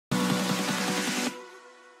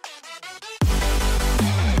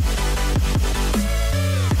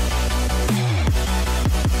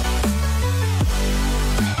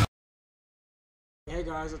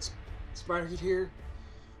guys, it's Spider-Heat here,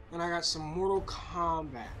 and I got some Mortal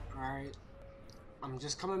Kombat. Alright, I'm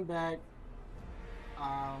just coming back.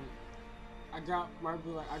 I got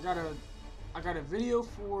a video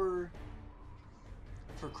for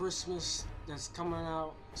Christmas that's coming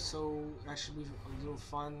out, so that should be a little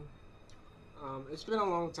fun. It's been a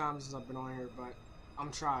long time since I've been on here, but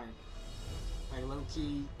I'm trying. Like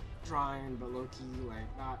low-key trying, but low-key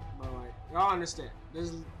like not, but like y'all understand.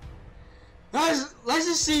 Let's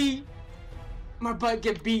just see my butt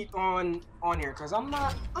get beat on here, cause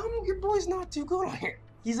your boy's not too good on here.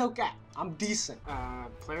 He's okay. I'm decent.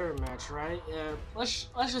 Player match, right? Yeah. Let's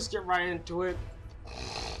just get right into it.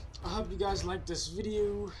 I hope you guys like this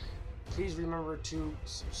video. Please remember to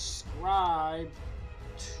subscribe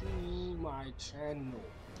to my channel.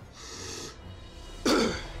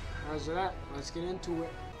 How's that? Let's get into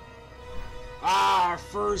it. Ah,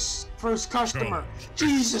 first customer.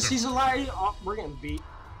 Jesus, he's alive. Oh, we're getting beat.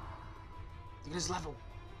 Look at his level.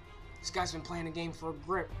 This guy's been playing the game for a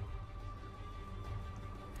grip.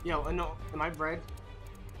 Yo, no, am I bred?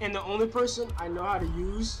 And the only person I know how to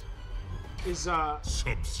use is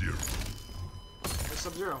Sub-Zero.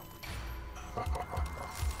 Sub-Zero.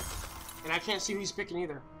 And I can't see who he's picking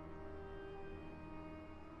either.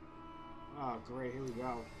 Oh, great, here we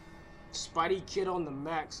go. Spidey Kid on the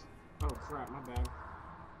max. Oh crap, my bad.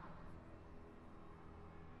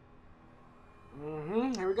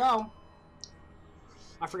 Here we go.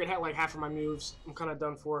 I forget like half of my moves. I'm kind of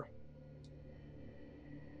done for.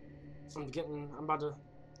 I'm about to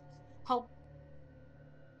help.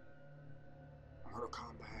 Mortal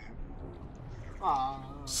Kombat.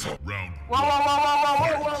 Round. Whoa.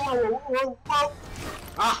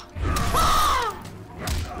 Ah.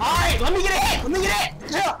 Alright, let me get a hit!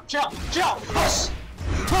 Chill. Hush!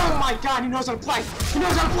 Oh my god, he knows how to play!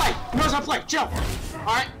 Chill!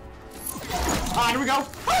 Alright. Alright, here we go.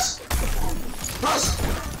 Hush! Hush!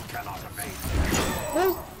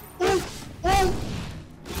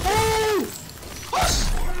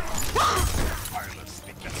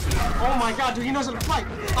 Oh my god, dude, he knows how to play!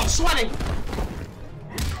 I'm sweating!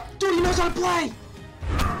 Dude, he knows how to play!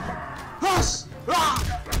 Hush!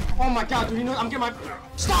 Oh my god, dude, I'm getting my...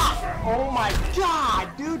 Stop! Oh my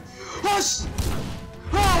god, dude! Hush!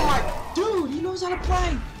 Oh my... Dude, he knows how to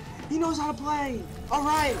play! Alright. He knows how to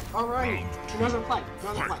play.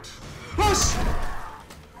 Hush!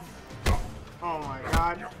 Oh my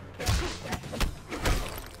god.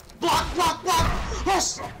 Block!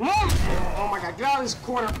 Hush! Oh my god, get out of this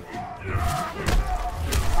corner.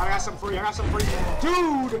 I got something for you.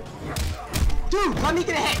 Dude, let me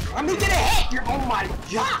get a hit! Oh my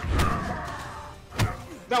god!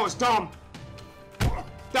 That was dumb.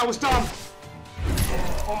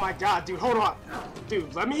 Oh my god, dude, hold on.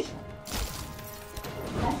 Dude, let me...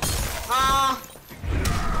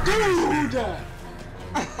 Dude!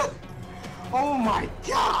 Oh my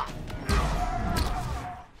god!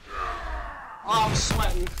 Oh, I'm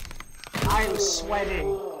sweating. I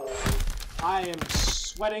am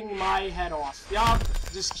sweating my head off. Yup.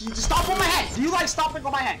 Just stop on my head! Do you like stomping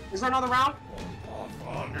on my head? Is there another round?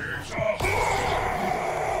 I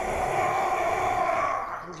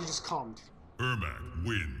think you just calmed. Ermac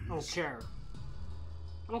wins. I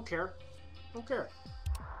don't care.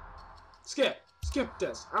 Skip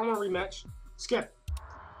this. I don't want a rematch. Skip.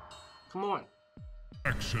 Come on.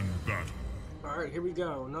 Action battle. Alright, here we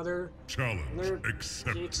go. Another challenge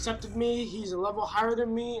accepted. He accepted me. He's a level higher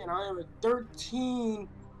than me, and I am a 13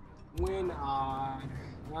 win odd.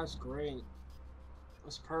 That's great.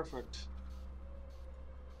 That's perfect.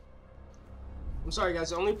 I'm sorry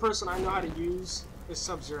guys, the only person I know how to use is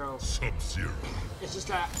Sub-Zero. It's just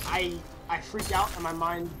that I freak out and my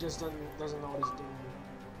mind just doesn't know what it's doing.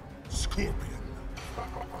 Scorpion.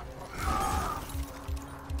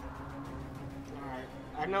 Alright.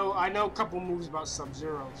 I know a couple moves about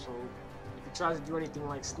Sub-Zero, so if he tries to do anything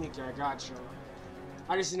like sneaky, I gotcha.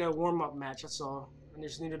 I just need a warm-up match, that's all. I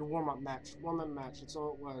just needed a warm-up match. That's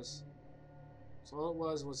all it was. So all it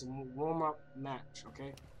was a warm-up match,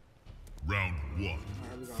 okay? Round 1. Right,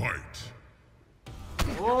 fight.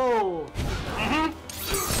 Whoa!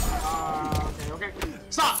 Okay.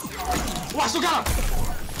 Stop! Oh, I still got him!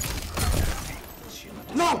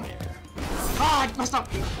 No! Ah, I messed up!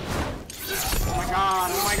 Oh my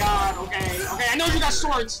god, okay, I know you got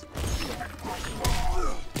swords!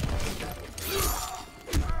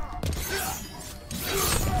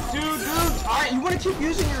 Dude, alright, you wanna keep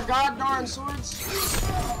using your god darn swords?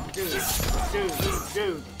 Dude!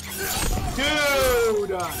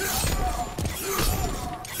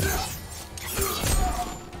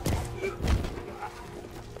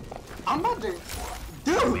 I'm about to...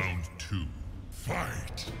 Dude! Round 2. Fight!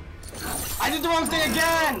 did the wrong thing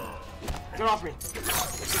again! Get off me.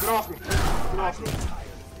 Get off me. Get off me.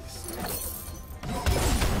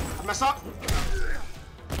 I messed up.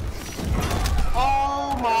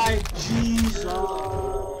 Oh my Jesus.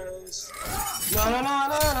 No, no, no,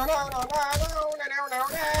 no, no, no, no, no, no,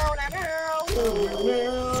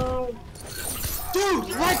 no. Dude,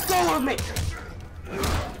 let go of me!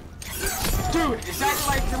 Dude, is that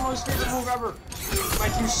like your most favorite move ever?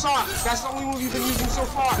 Like, you suck. That's the only move you've been using so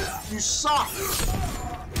far. You suck.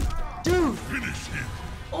 Dude!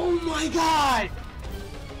 Oh my god!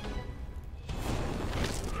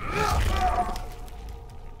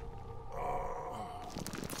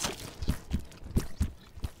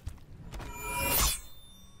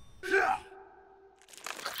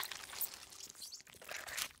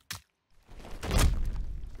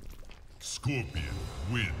 Scorpion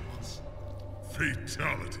wins.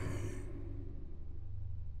 Fatality.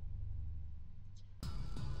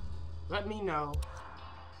 Let me know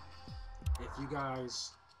if you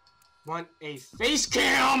guys want a face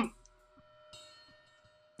cam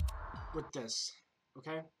with this,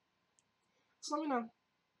 okay? Just let me know.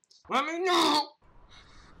 Let me know!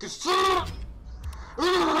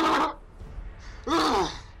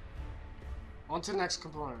 On to the next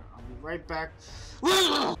component. I'll be right back.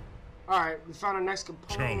 Alright, we found our next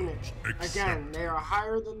component. Again, they are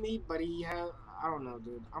higher than me, but he has... I don't know,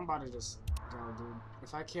 dude. I'm about to just go, dude.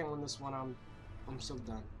 If I can't win this one, I'm so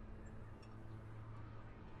done.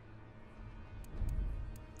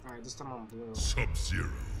 Alright, this time I'm blue. Sub-Zero.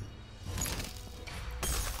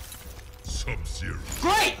 Sub-Zero.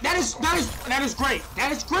 Great! That is great!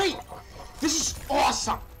 That is great! This is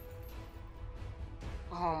awesome!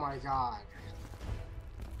 Oh my god.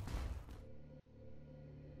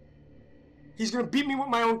 He's gonna beat me with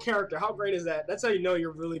my own character. How great is that? That's how you know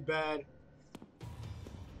you're really bad.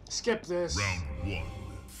 Skip this. Round 1.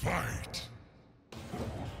 Fight.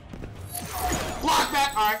 Block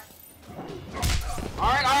that!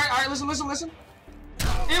 Alright. Alright. Listen.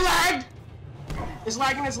 It lagged! It's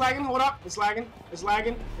lagging. Hold up. It's lagging.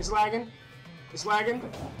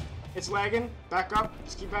 Back up.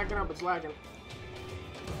 Just keep backing up. It's lagging.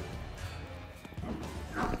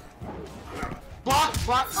 Block!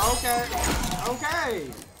 Okay.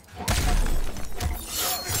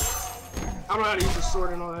 I don't know how to use the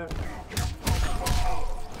sword and all that.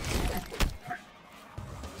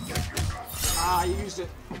 Ah, you used it.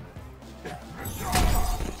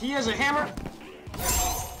 He has a hammer.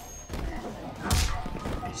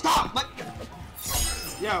 Stop!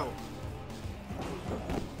 Yo.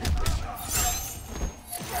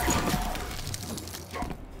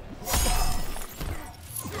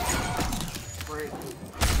 Great.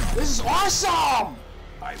 This is awesome!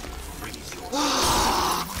 I will freeze your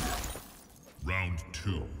Round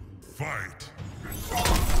 2. Fight.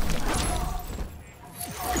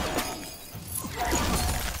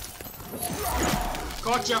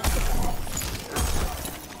 Gotcha.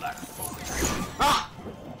 Ah!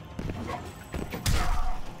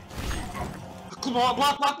 Come on,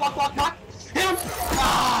 block. Hit him!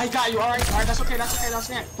 Ah, I got you. Alright, that's okay.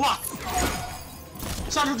 Block.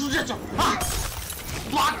 Shadow Jujutsu. Ah!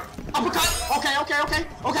 Block. Uppercut.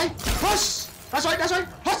 Okay. Push! That's right.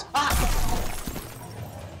 Push! Ah!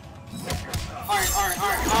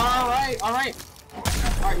 Alright.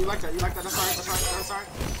 Alright, you like that. That's alright.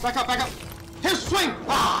 Back up. Hit swing!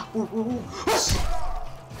 Ah! Push!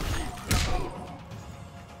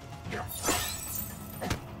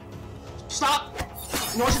 Stop!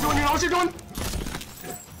 You know what you're doing?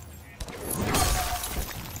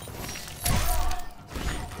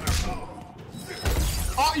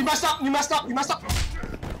 Oh, you messed up!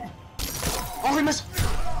 Oh, he missed!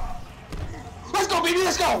 Let's go, baby!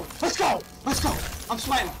 Let's go! I'm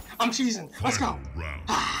sweating. I'm cheesing. Let's go! Round.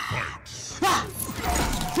 Fight. Ah!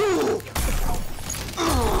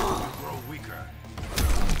 grow weaker.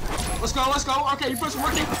 Let's go. Okay, you put some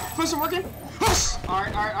working. Push!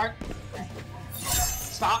 Alright.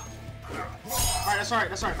 Stop. Alright, that's alright.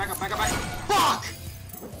 Back up. Fuck!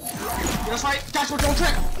 Yeah, that's right. Got you with your own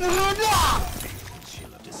trick.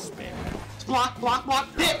 Chill of despair. Block.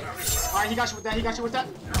 Hit! Alright, he got you with that.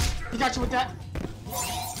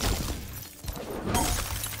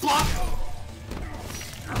 Block!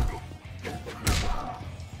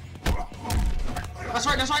 That's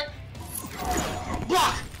right.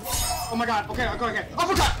 Block! Oh my god, okay.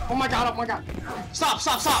 Uppercut! Oh my god. Stop!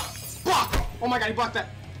 Block! Oh my god, he blocked that.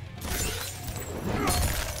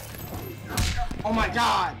 Oh my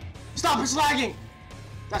god! Stop, it's lagging!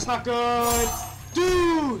 That's not good!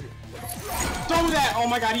 Dude! Throw that! Oh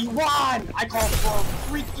my god, he won! I called for a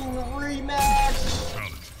freaking rematch!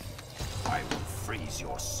 I will freeze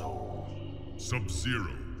your soul. Sub-Zero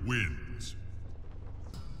wins.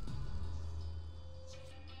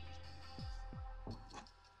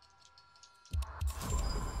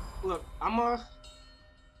 Look, I'm gonna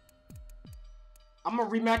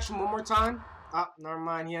rematch him one more time. Ah, never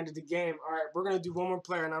mind. He ended the game. All right, we're gonna do one more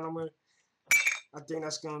player, and then I think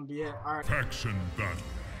that's gonna be it. All right. Faction battle.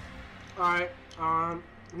 All right.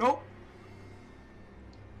 Nope.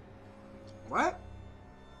 What?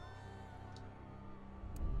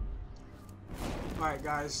 All right,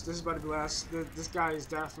 guys. This is about to be last. This guy is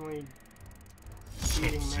definitely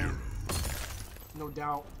cheating, man. No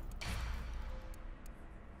doubt.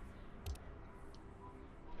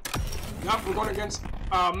 Yup, we're going against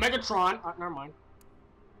Megatron. Never mind.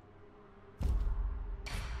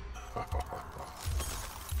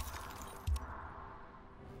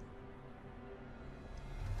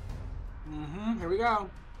 Here we go.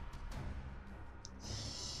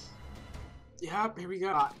 Yep, here we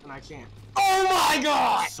go. And I can't. Oh my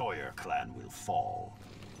god! Sawyer clan will fall.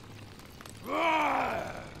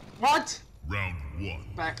 What? Round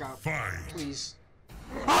 1. Back up. Fight. Please.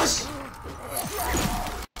 Hush!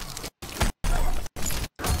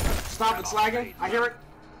 Stop, it's lagging. I hear it.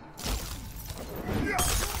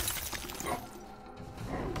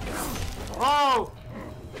 Oh!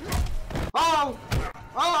 Oh!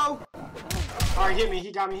 Oh! Alright, hit me.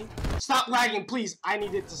 He got me. Stop lagging, please. I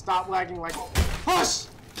need it to stop lagging like... Hush!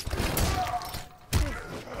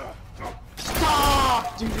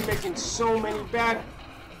 Stop! Dude, you're making so many bad...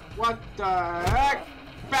 What the heck?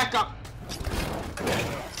 Back up!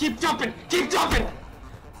 Keep jumping! Keep jumping!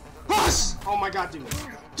 Hush! Oh my god, dude.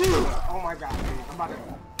 Dude! Oh my god, dude. I'm about to...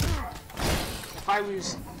 If I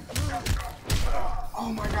lose...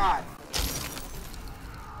 Oh my god.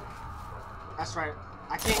 That's right.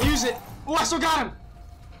 I can't use it. Oh, I still got him!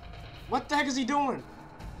 What the heck is he doing?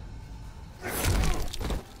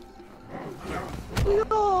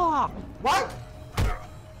 What?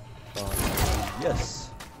 Yes.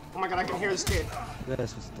 Oh my god, I can hear this kid.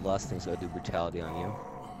 This was the last thing, so I do brutality on you.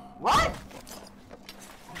 What?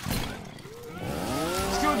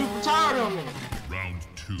 He's gonna do brutality on me. Round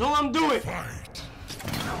 2. Don't let him do it. Fight.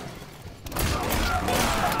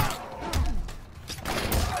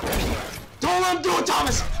 Don't let him do it,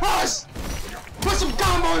 Thomas! Hush! Put some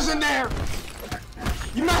combos in there!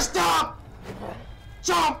 You messed up!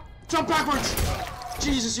 Jump! Jump backwards!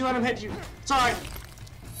 Jesus, you let him hit you. It's alright.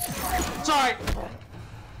 It's alright.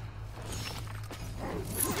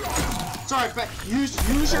 It's alright, use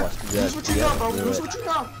what you know, bro. Use what you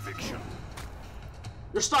know.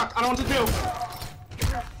 You're stuck. I don't know what to do.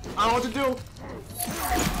 I don't know what to do.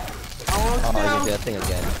 I don't know what to do. Oh, you did that thing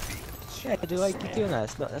again. Yeah, dude, I keep doing that.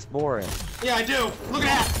 That's boring. Yeah, I do. Look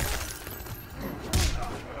at that.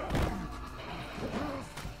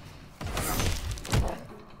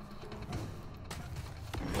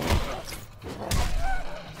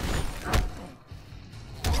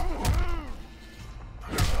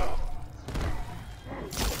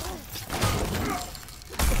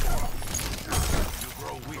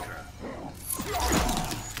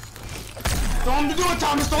 Don't let him do it,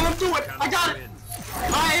 Thomas. Don't let him do it. I got it.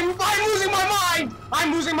 I'm losing my mind.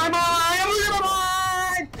 I'm losing my mind. I'm losing my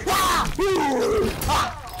mind. Ah! Ooh! Ah!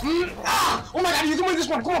 Ah! Oh my god, you can win this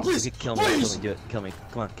one. Come on, please. You kill me. Please. Kill me. Do it. Kill me.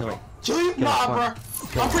 Come on. Kill me. Kill you? Nah, come bro. on.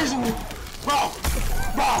 Kill I'm me. freezing you. Bro.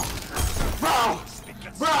 Bro. Bro.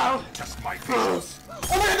 Bro. Just my Bro. face.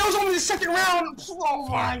 Oh my god, that was only the second round. Oh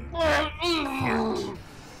my god.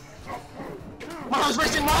 Mario's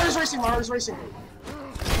racing. Mario's racing. Mario's racing.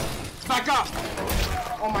 Back up.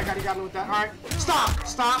 Oh my god, he got me with that. Alright. Stop.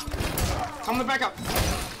 Stop. Tell him to back up.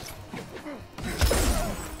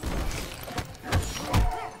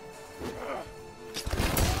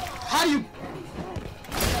 How do you...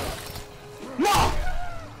 No!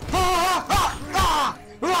 Ah! Ah! Ah!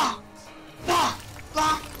 Ah! Ah!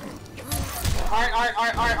 Ah! Alright, alright,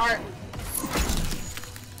 alright, alright, alright.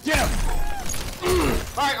 Get him!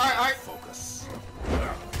 Alright, alright, alright. Focus.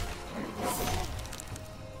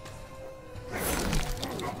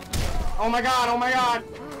 Oh my god, oh my god.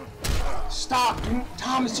 Stop.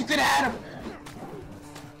 Thomas, you could have had him.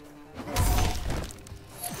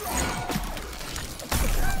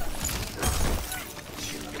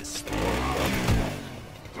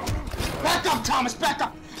 Back up, Thomas, back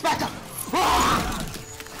up. Back up. Ah!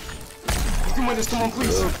 You can win this, come on,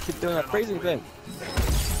 please. Dude, keep doing that crazy thing.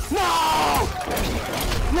 No!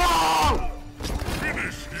 No!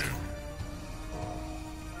 Finish him.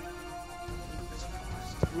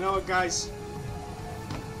 You know what, guys?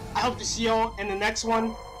 I hope to see y'all in the next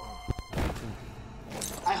one.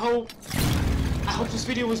 I hope this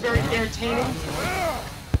video was very entertaining.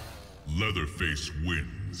 Leatherface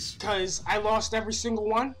wins. Because I lost every single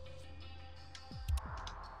one.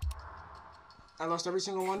 I lost every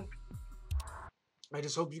single one. I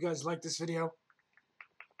just hope you guys like this video.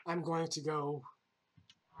 I'm going to go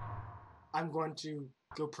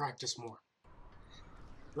practice more.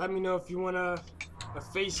 Let me know if you want a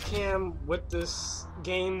face cam with this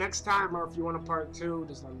game next time, or if you want a part 2,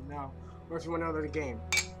 just let me know. Or if you want another game.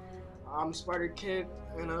 I'm Spider Kid,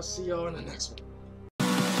 and I'll see y'all in the next one.